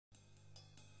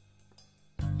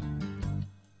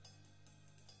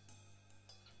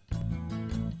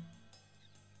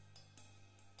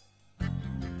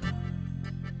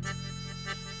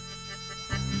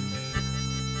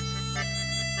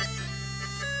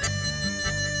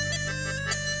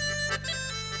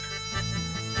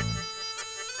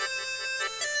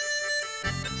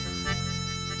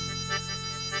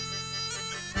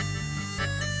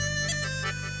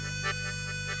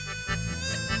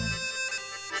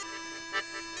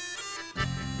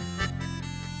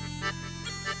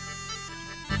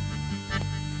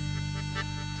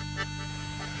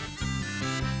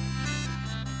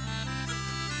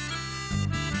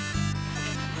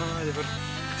delivered.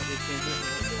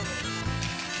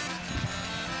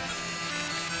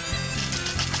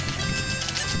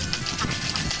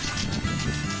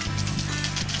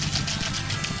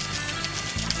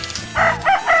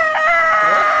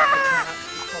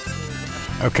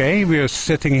 Okay, we are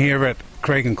sitting here at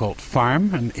Craigencourt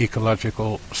Farm, an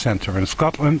ecological centre in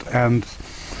Scotland, and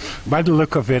by the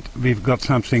look of it we've got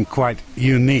something quite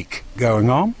unique going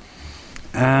on,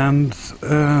 and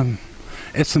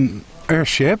it's an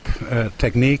Earthship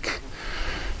technique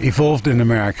evolved in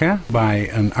America by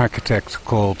an architect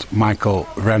called Michael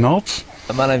Reynolds.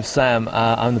 My name's Sam.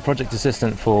 I'm the project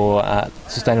assistant for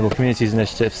Sustainable Communities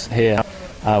Initiatives here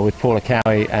with Paula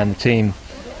Cowie and the team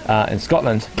in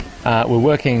Scotland. We're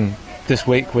working this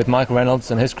week with Michael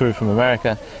Reynolds and his crew from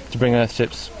America to bring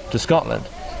Earthships to Scotland.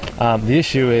 The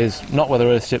issue is not whether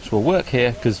Earthships will work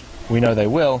here, because we know they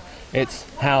will. It's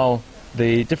how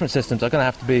the different systems are going to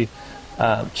have to be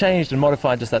changed and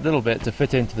modified just that little bit to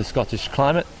fit into the Scottish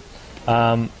climate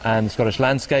and the Scottish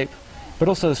landscape, but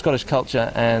also the Scottish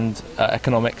culture and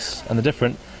economics and the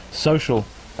different social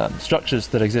structures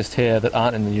that exist here that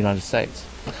aren't in the United States.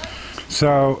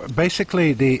 So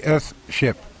basically the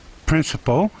Earthship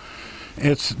Principle,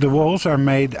 the walls are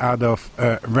made out of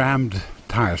rammed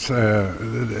tires.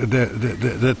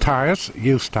 The tires,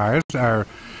 used tires, are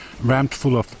rammed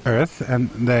full of earth, and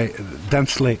they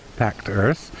densely packed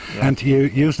earth, yeah. And you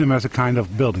use them as a kind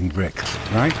of building bricks,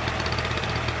 right?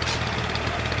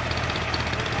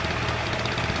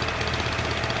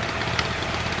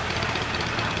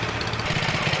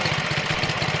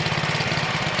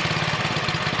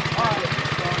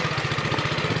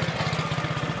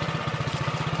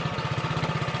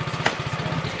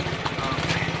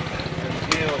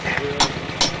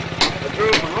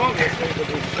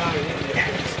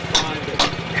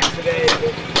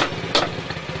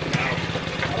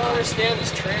 I don't understand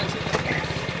this transit. I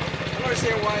don't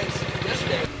understand why it's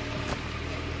yesterday.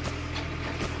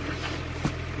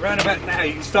 Round about now,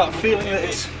 you can start feeling that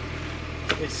it's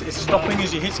stopping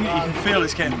as you're hitting it. You can feel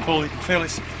it's getting full. You can feel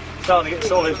it's starting to get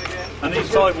solid, and these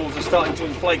sidewalls are starting to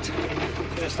inflate.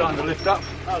 They're starting to lift up.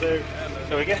 So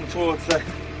we're getting towards the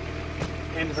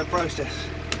end of the process.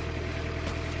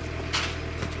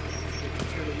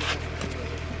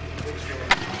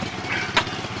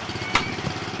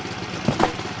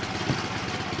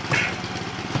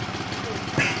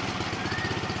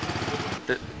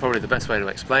 Probably the best way to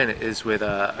explain it is with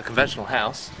a conventional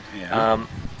house. Yeah.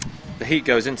 The heat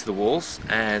goes into the walls,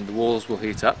 and the walls will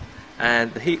heat up,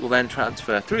 and the heat will then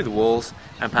transfer through the walls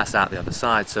and pass out the other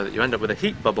side, so that you end up with a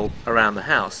heat bubble around the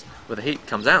house, where the heat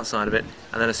comes outside of it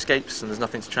and then escapes, and there's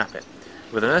nothing to trap it.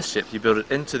 With an Earthship, you build it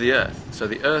into the earth, so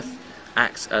the earth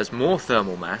acts as more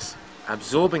thermal mass,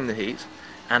 absorbing the heat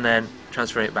and then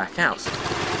transferring it back out.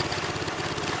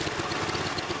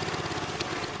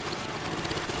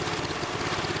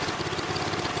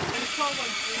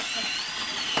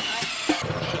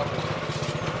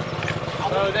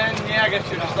 So then, yeah, I guess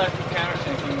you're just left with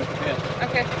countersinking with the bit.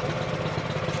 Okay.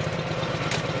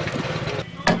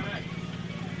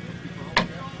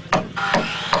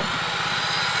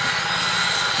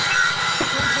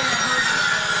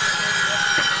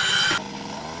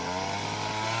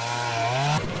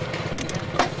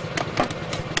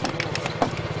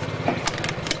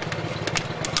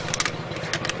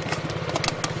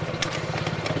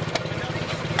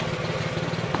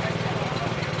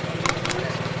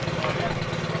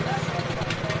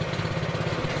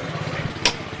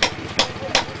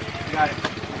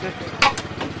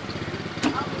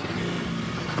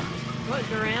 What,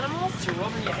 they're animals? You're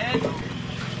rubbing your head?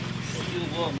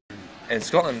 In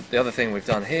Scotland, the other thing we've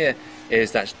done here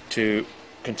is that to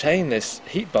contain this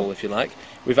heat bubble, if you like,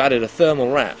 we've added a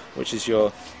thermal wrap, which is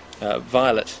your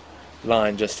violet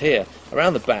line just here,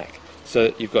 around the back, so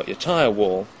that you've got your tyre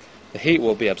wall. The heat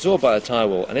will be absorbed by the tyre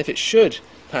wall, and if it should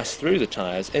pass through the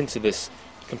tyres into this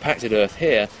compacted earth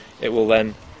here, it will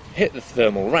then hit the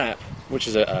thermal wrap, which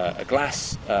is a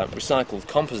glass recycled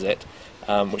composite,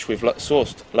 which we've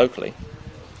sourced locally,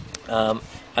 and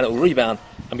it will rebound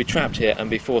and be trapped here and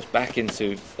be forced back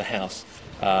into the house,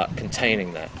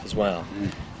 containing that as well.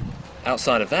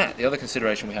 Outside of that, the other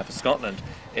consideration we have for Scotland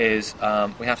is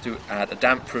we have to add a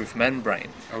damp-proof membrane.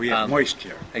 Oh yeah,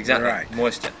 moisture. Exactly, right.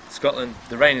 Moisture. Scotland,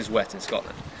 the rain is wet in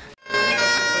Scotland.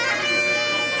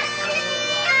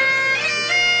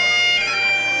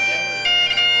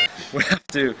 We have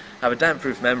to have a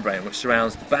damp-proof membrane which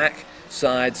surrounds the back,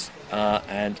 sides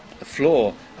and the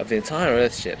floor of the entire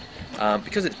Earthship.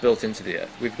 Because it's built into the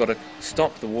earth, we've got to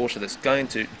stop the water that's going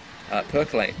to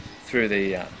percolate through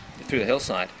the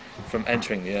hillside from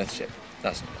entering the Earthship.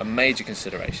 That's a major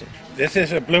consideration. This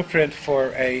is a blueprint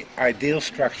for a ideal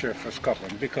structure for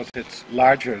Scotland because it's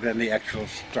larger than the actual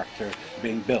structure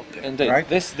being built. Indeed. Right?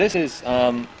 This is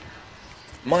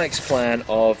Mike's plan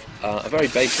of a very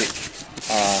basic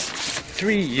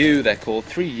 3U, they're called,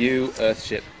 3U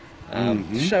Earthship,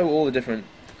 to show all the different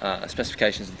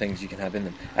specifications and things you can have in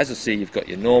them. As you'll see, you've got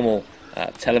your normal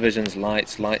televisions,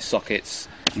 lights, light sockets,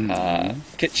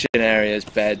 kitchen areas,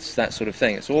 beds, that sort of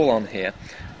thing. It's all on here.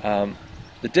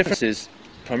 The difference is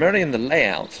primarily in the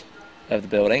layout of the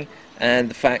building and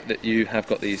the fact that you have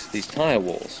got these tire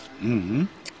walls. You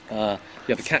have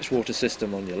a catch water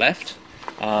system on your left.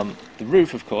 The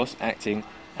roof, of course, acting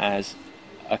as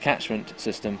a catchment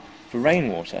system for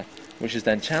rainwater, which is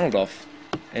then channeled off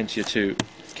into your two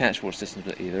catch water systems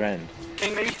at either end.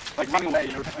 Like running away,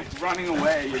 running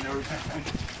away,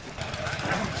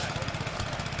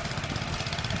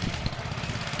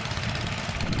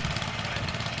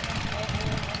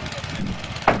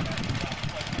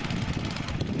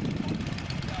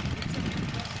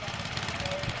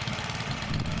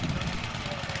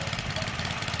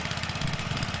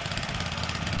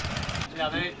 Yeah,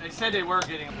 they said they were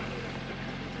getting them.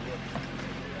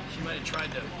 She might have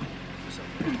tried to.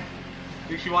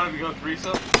 Think she wanted to go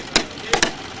threesome?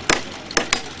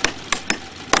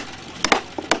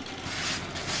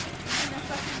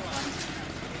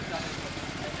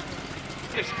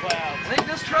 I think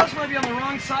this truss might be on the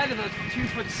wrong side of the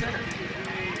 2-foot center.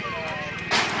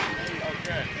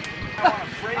 Okay.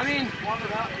 I mean,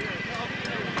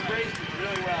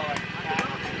 Really well.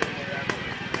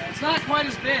 it's not quite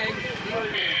as big.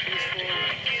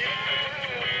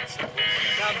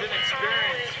 Sounds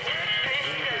inexperienced.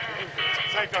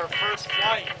 It's like our first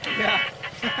flight. Yeah.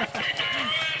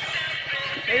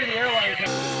 Maybe the airline can.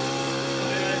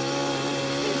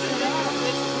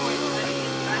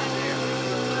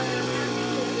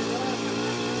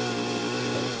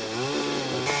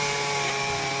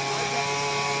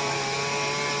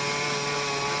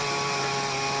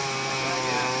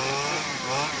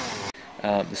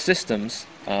 The systems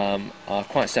are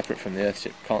quite separate from the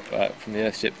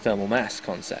Earthship thermal mass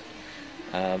concept.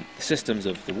 The systems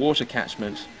of the water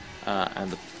catchment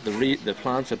and the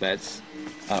planter beds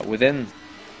within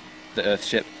the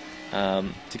Earthship,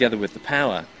 together with the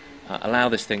power, allow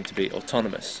this thing to be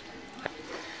autonomous.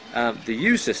 The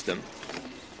U system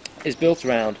is built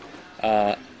around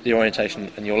the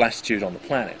orientation and your latitude on the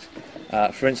planet.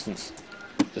 For instance,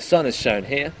 the sun is shown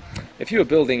here. If you were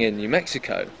building in New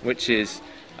Mexico, which is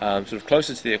sort of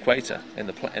closer to the equator in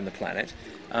the planet,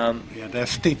 yeah, they're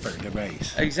steeper, the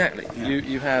rays. exactly.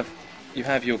 Yeah. You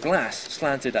have your glass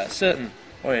slanted at a certain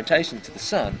orientation to the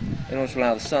sun in order to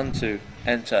allow the sun to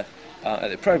enter at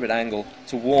the appropriate angle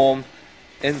to warm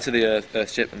into the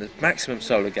Earthship and the maximum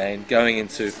solar gain going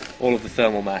into all of the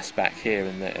thermal mass back here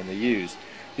in the U's.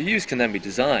 The U's can then be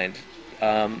designed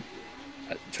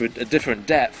to a different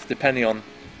depth depending on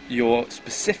your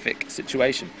specific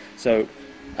situation. So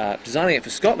designing it for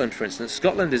Scotland, for instance,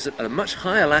 Scotland is at a much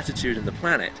higher latitude in the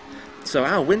planet, so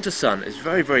our winter sun is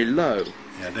very, very low.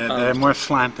 Yeah, they're more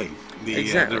slanting.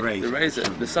 Exactly. The rays.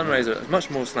 The sun rays are much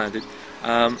more slanted,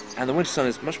 and the winter sun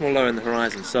is much more low in the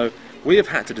horizon. So we have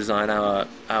had to design our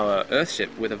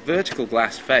Earthship with a vertical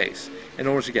glass face in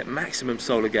order to get maximum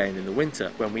solar gain in the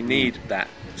winter when we need that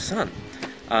sun.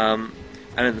 And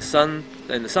in the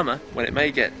summer, when it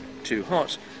may get too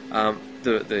hot,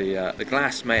 the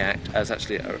glass may act as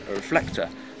actually a reflector,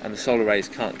 and the solar rays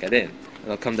can't get in. And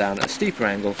they'll come down at a steeper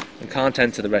angle and can't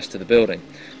enter the rest of the building.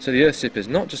 So the Earthship is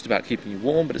not just about keeping you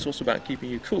warm, but it's also about keeping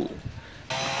you cool.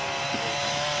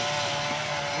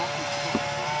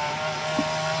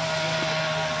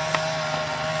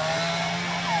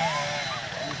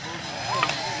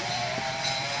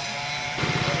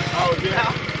 Oh,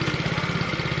 yeah.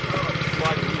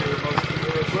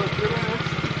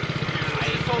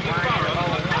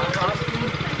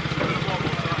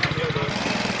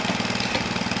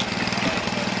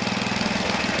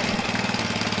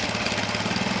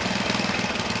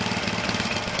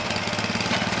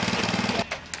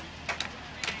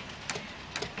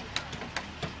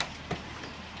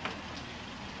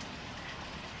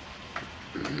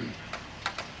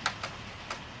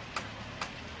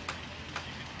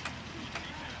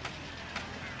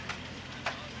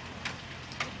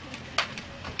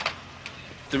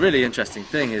 The really interesting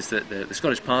thing is that the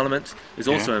Scottish Parliament is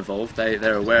also involved.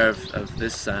 They're aware of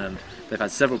this. They've had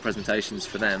several presentations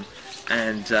for them,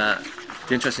 and the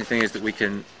interesting thing is that we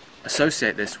can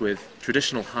associate this with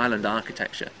traditional Highland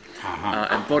architecture,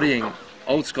 embodying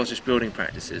old Scottish building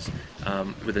practices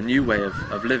with a new way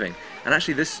of living. And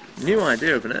actually this new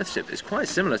idea of an earthship is quite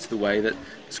similar to the way that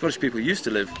Scottish people used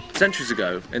to live centuries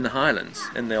ago in the Highlands,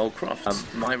 in the old crofts.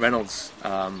 Mike Reynolds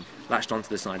latched onto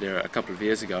this idea a couple of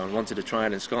years ago and wanted to try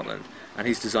it in Scotland, and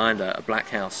he's designed a black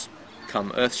house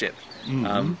come earthship,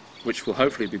 which will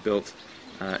hopefully be built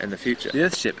in the future. The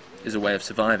earthship is a way of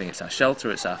surviving. It's our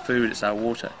shelter, it's our food, it's our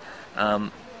water.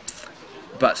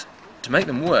 But to make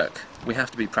them work, we have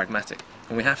to be pragmatic,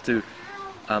 and we have to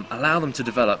allow them to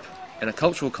develop in a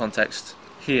cultural context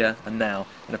here and now,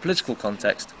 in a political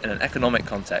context, in an economic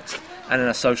context, and in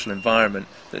a social environment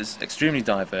that is extremely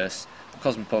diverse, the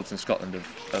cosmopolitan Scotland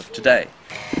of today.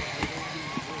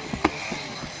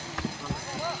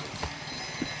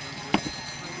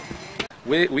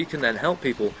 We can then help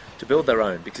people to build their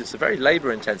own, because it's a very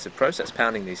labour-intensive process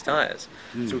pounding these tyres.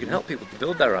 So we can help people to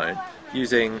build their own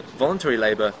using voluntary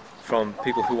labour from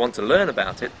people who want to learn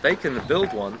about it. They can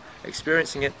build one,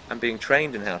 experiencing it and being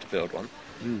trained in how to build one.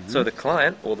 So the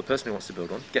client, or the person who wants to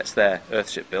build one, gets their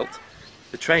earthship built.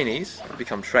 The trainees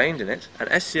become trained in it, and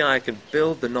SCI can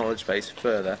build the knowledge base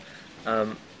further,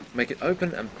 make it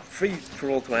open and free for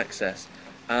all to access,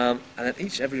 and then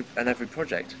every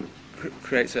project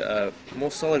creates a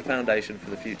more solid foundation for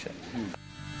the future.